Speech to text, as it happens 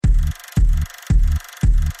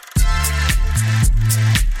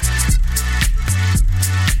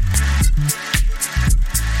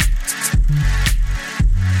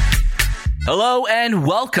Hello and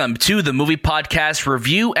welcome to the movie podcast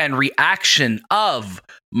review and reaction of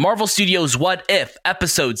Marvel Studios' What If,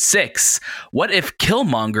 Episode 6, What If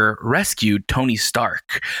Killmonger Rescued Tony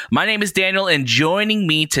Stark? My name is Daniel, and joining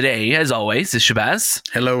me today, as always, is Shabazz.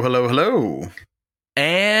 Hello, hello, hello.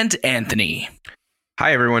 And Anthony.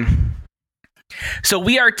 Hi, everyone. So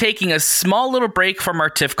we are taking a small little break from our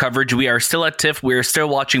TIFF coverage. We are still at TIFF. We are still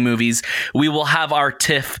watching movies. We will have our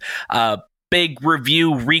TIFF big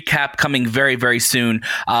review recap coming very, very soon.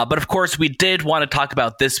 But of course, we did want to talk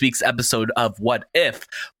about this week's episode of What If.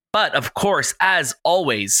 But of course, as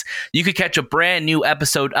always, you could catch a brand new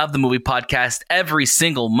episode of the movie podcast every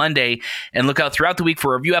single Monday and look out throughout the week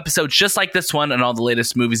for review episodes just like this one and all the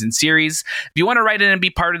latest movies and series. If you want to write in and be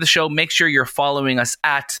part of the show, make sure you're following us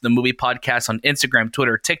at the movie podcast on Instagram,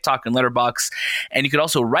 Twitter, TikTok, and Letterboxd. And you could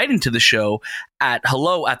also write into the show at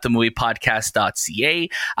hello@themoviepodcast.ca.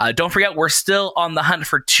 Don't forget, we're still on the hunt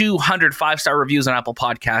for 200 5-star reviews on Apple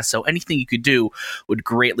Podcasts, so anything you could do would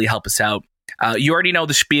greatly help us out. You already know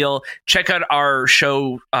the spiel. Check out our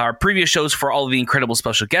previous shows for all of the incredible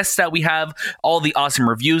special guests that we have, all the awesome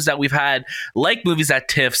reviews that we've had, like movies at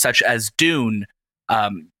TIFF, such as Dune,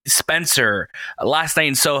 Spencer, Last Night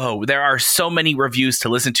in Soho. There are so many reviews to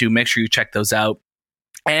listen to. Make sure you check those out.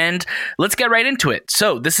 And let's get right into it.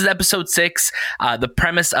 So this is episode 6. The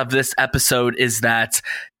premise of this episode is that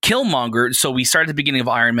Killmonger, so we start at the beginning of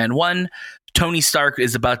Iron Man 1. Tony Stark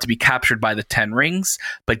is about to be captured by the 10 Rings,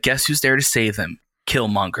 but guess who's there to save him?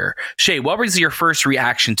 Killmonger. Shay, what was your first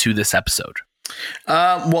reaction to this episode?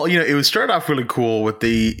 Well, it would start off really cool with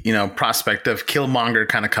the, prospect of Killmonger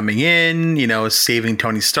kind of coming in, saving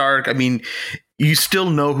Tony Stark. I mean, you still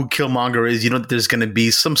know who Killmonger is. You know that there's going to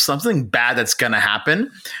be something bad that's going to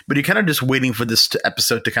happen, but you're kind of just waiting for this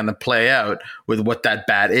episode to kind of play out with what that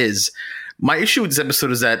bad is. My issue with this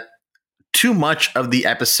episode is that too much of the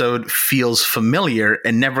episode feels familiar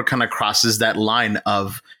and never kind of crosses that line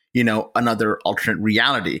of, another alternate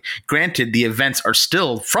reality. Granted, the events are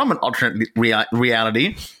still from an alternate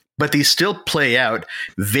reality, but they still play out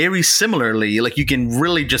very similarly. Like you can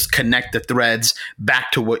really just connect the threads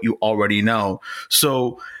back to what you already know.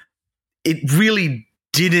 So it really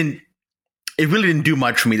didn't do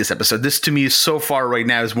much for me this episode. This to me so far right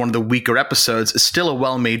now is one of the weaker episodes. It's still a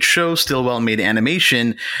well-made show, still well-made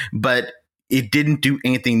animation, but it didn't do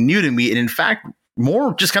anything new to me. And in fact,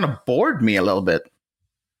 more just kind of bored me a little bit.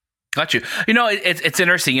 Got you. It's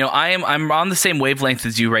interesting. I'm on the same wavelength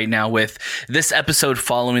as you right now with this episode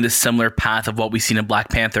following the similar path of what we've seen in Black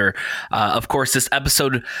Panther. Of course, this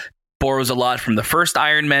episode borrows a lot from the first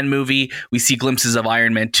Iron Man movie. We see glimpses of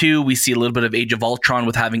Iron Man 2. We see a little bit of Age of Ultron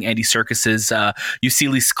with having Andy Serkis's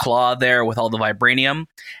Ulysses Claw there with all the vibranium.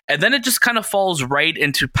 And then it just kind of falls right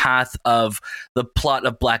into path of the plot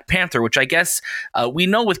of Black Panther, which I guess we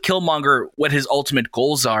know with Killmonger what his ultimate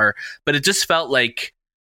goals are, but it just felt like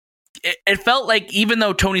even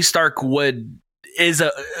though Tony Stark is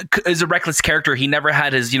a reckless character, he never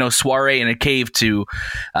had his soiree in a cave to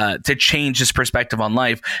change his perspective on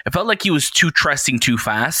life. It felt like he was too trusting too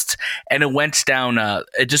fast, and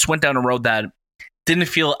it just went down a road that didn't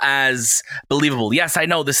feel as believable. Yes, I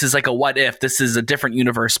know this is like a what if, this is a different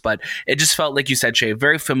universe, but it just felt, like you said, Shay,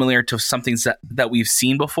 very familiar to some things that we've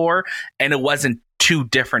seen before, and it wasn't too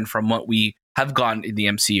different from what we have gone in the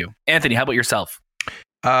MCU. Anthony, how about yourself?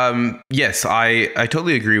 Yes, I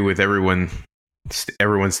totally agree with everyone's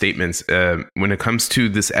statements. When it comes to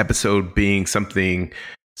this episode being something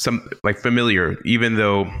like familiar, even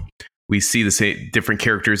though we see the same different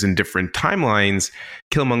characters in different timelines,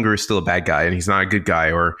 Killmonger is still a bad guy and he's not a good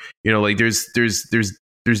guy. Or there's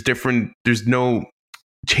no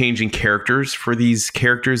changing characters for these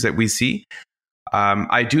characters that we see.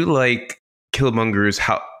 I do like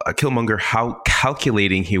Killmonger how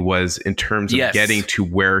calculating he was in terms of getting to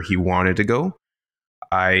where he wanted to go.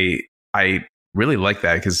 I really like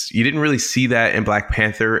that because you didn't really see that in Black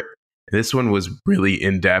Panther. This one was really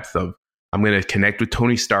in depth of, I'm going to connect with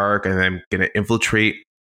Tony Stark and I'm going to infiltrate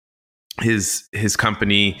his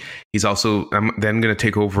company. I'm then going to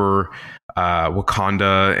take over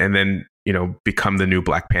Wakanda and then, become the new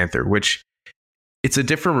Black Panther, which it's a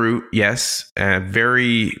different route. Yes. A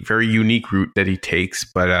very, very unique route that he takes.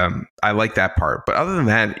 But I like that part. But other than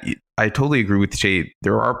that, I totally agree with Jay.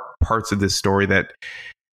 There are parts of this story that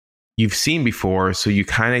you've seen before, so you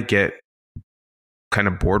kind of get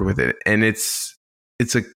bored with it. And it's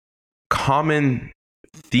a common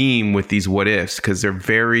theme with these what ifs because they're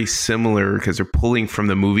very similar because they're pulling from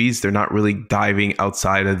the movies. They're not really diving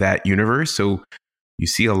outside of that universe. So you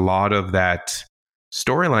see a lot of that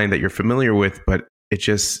storyline that you're familiar with, but it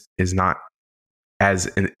just is not as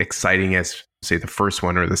exciting as say the first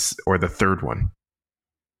one or the third one.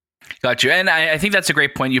 Got you. And I think that's a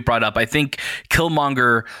great point you brought up. I think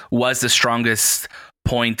Killmonger was the strongest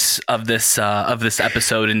point of this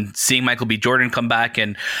episode, and seeing Michael B. Jordan come back,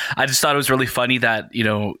 and I just thought it was really funny that, you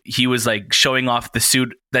know, he was like showing off the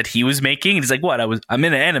suit that he was making. He's like, I'm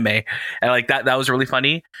in an anime, and like that was really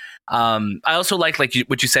funny. I also like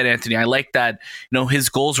what you said, Anthony. I like that, you know, his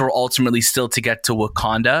goals were ultimately still to get to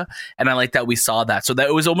Wakanda, and I like that we saw that. So that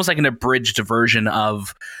it was almost like an abridged version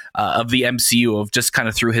of the MCU, of just kind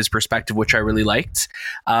of through his perspective, which I really liked.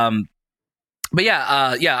 But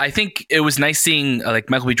I think it was nice seeing like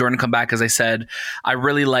Michael B. Jordan come back. As I said, I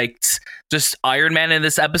really liked just Iron Man in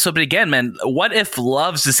this episode. But again, man, What If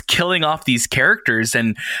loves just killing off these characters,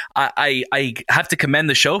 and I have to commend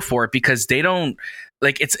the show for it, because they don't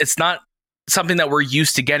like it's not something that we're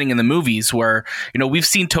used to getting in the movies, where, you know, we've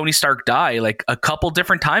seen Tony Stark die like a couple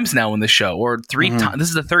different times now in the show, or three times. This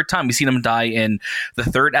is the third time we've seen him die. In the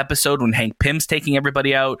third episode, when Hank Pym's taking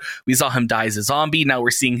everybody out, we saw him die as a zombie. Now we're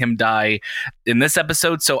seeing him die in this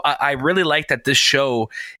episode. So I really like that this show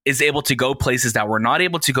is able to go places that we're not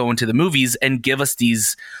able to go into the movies, and give us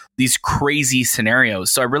these crazy scenarios.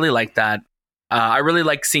 So I really like that. I really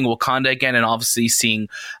like seeing Wakanda again, and obviously seeing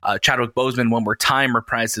Chadwick Boseman one more time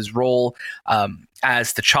reprise his role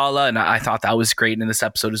as T'Challa, and I thought that was great in this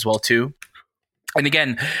episode as well too. And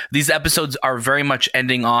again, these episodes are very much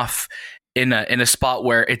ending off in a spot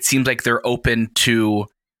where it seems like they're open to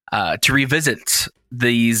revisit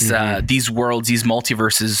these worlds, these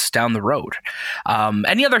multiverses down the road.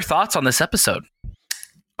 Any other thoughts on this episode?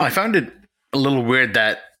 I found it a little weird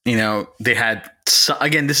that, you know, they had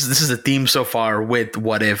again, this is a theme so far with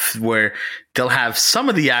What If, where they'll have some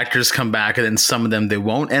of the actors come back and then some of them they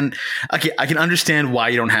won't. And okay, I can understand why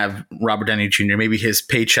you don't have Robert Downey Jr. Maybe his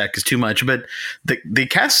paycheck is too much, but they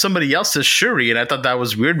cast somebody else as Shuri, and I thought that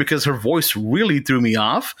was weird because her voice really threw me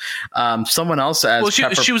off. Someone else as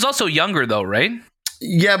she was also younger though, right?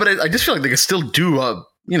 Yeah, but I just feel like they could still do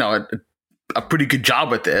a pretty good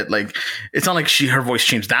job with it. Like, it's not like her voice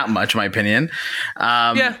changed that much, in my opinion.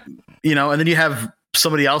 You know, and then you have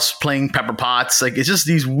somebody else playing Pepper Potts. Like, it's just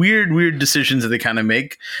these weird decisions that they kind of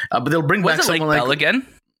make. But they'll bring back someone like Belle again.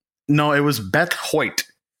 No, it was Beth Hoyt.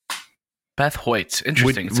 Beth Hoyt.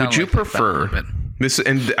 Interesting. Would you prefer this?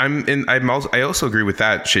 And I also agree with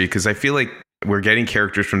that, Shay, because I feel like we're getting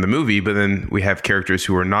characters from the movie, but then we have characters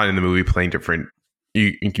who are not in the movie playing different.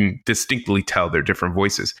 You can distinctly tell they're different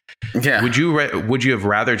voices. Yeah. Would you have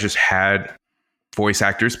rather just had voice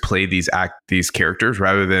actors play these characters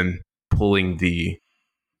rather than pulling the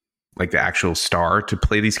actual star to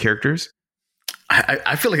play these characters?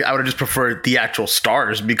 I feel like I would have just preferred the actual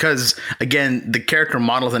stars, because again, the character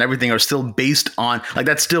models and everything are still based on, like,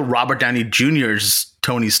 that's still Robert Downey Jr.'s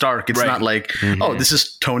Tony Stark. It's not like, oh, this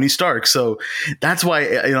is Tony Stark. So that's why,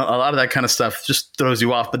 you know, a lot of that kind of stuff just throws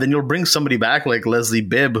you off. But then you'll bring somebody back like Leslie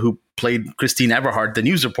Bibb, who played Christine Everhart, the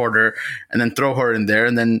news reporter, and then throw her in there.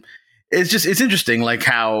 And then it's interesting, like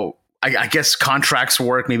how I guess contracts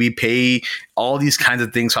work, maybe pay, all these kinds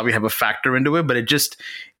of things probably have a factor into it, but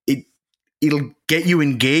it'll get you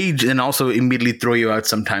engaged and also immediately throw you out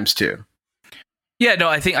sometimes too. Yeah, no,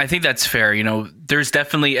 I think that's fair. You know, there's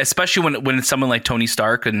definitely, especially when it's someone like Tony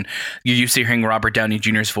Stark and you're used to hearing Robert Downey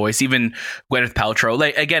Jr.'s voice, even Gwyneth Paltrow.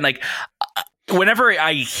 Like, again, like whenever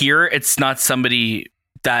I hear it's not somebody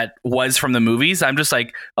that was from the movies, I'm just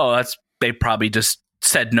like, oh, they probably just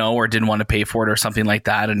said no or didn't want to pay for it or something like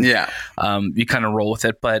that. And you kind of roll with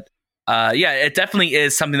it. But it definitely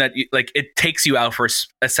is something that it takes you out for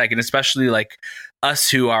a second, especially like us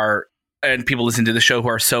who are, and people listen to the show who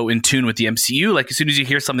are so in tune with the MCU. Like, as soon as you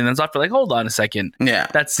hear something that's off, you're like, hold on a second. Yeah.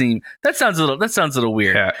 That sounds a little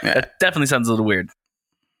weird. Yeah. That definitely sounds a little weird.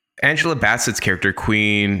 Angela Bassett's character,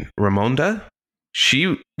 Queen Ramonda,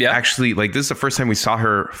 she actually, like, this is the first time we saw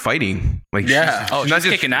her fighting. Like, she's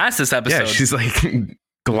kicking ass this episode. Yeah, she's like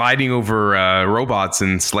gliding over robots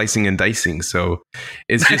and slicing and dicing. So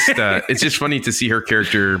it's just funny to see her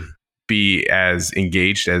character be as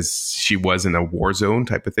engaged as she was in a war zone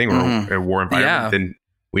type of thing, or a war environment than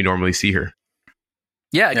we normally see her.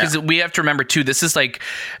 Yeah, because we have to remember too, this is like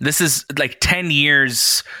 10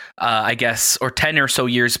 years, I guess, or 10 or so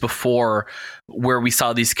years before where we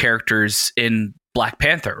saw these characters in Black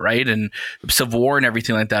Panther, right? And Civil War and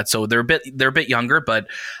everything like that. So they're a bit younger, but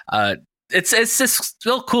it's just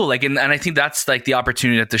still cool. Like, and I think that's like the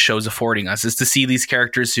opportunity that the show's affording us, is to see these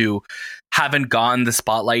characters who haven't gotten the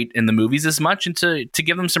spotlight in the movies as much, and to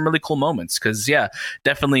give them some really cool moments. Because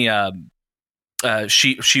definitely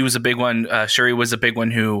she was a big one. Shuri was a big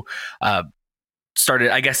one who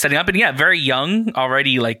started, I guess, setting up, and very young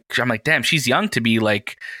already. Like, I'm like, damn, she's young to be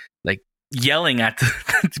like yelling at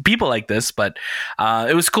people like this, but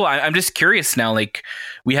it was cool. I'm just curious now. Like,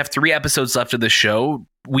 we have 3 episodes left of the show.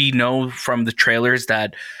 We know from the trailers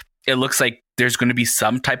that it looks like there's going to be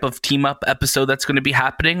some type of team up episode that's going to be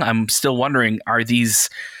happening. I'm still wondering, are these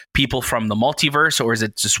people from the multiverse, or is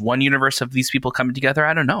it just one universe of these people coming together?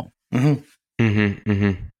 I don't know.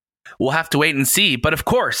 We'll have to wait and see. But of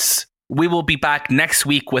course, we will be back next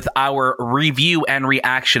week with our review and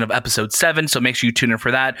reaction of episode 7. So make sure you tune in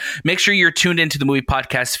for that. Make sure you're tuned into the movie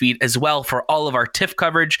podcast feed as well for all of our TIFF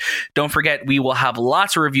coverage. Don't forget, we will have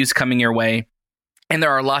lots of reviews coming your way. And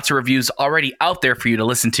there are lots of reviews already out there for you to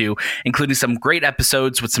listen to, including some great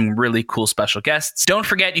episodes with some really cool special guests. Don't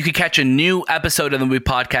forget, you can catch a new episode of the movie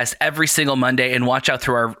podcast every single Monday, and watch out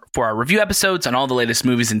for our review episodes on all the latest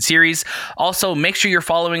movies and series. Also, make sure you're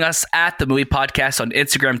following us at The Movie Podcast on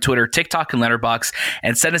Instagram, Twitter, TikTok, and Letterboxd,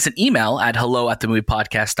 and send us an email at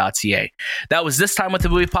hello@themoviepodcast.ca. That was This Time with the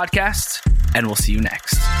Movie Podcast, and we'll see you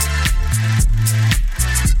next.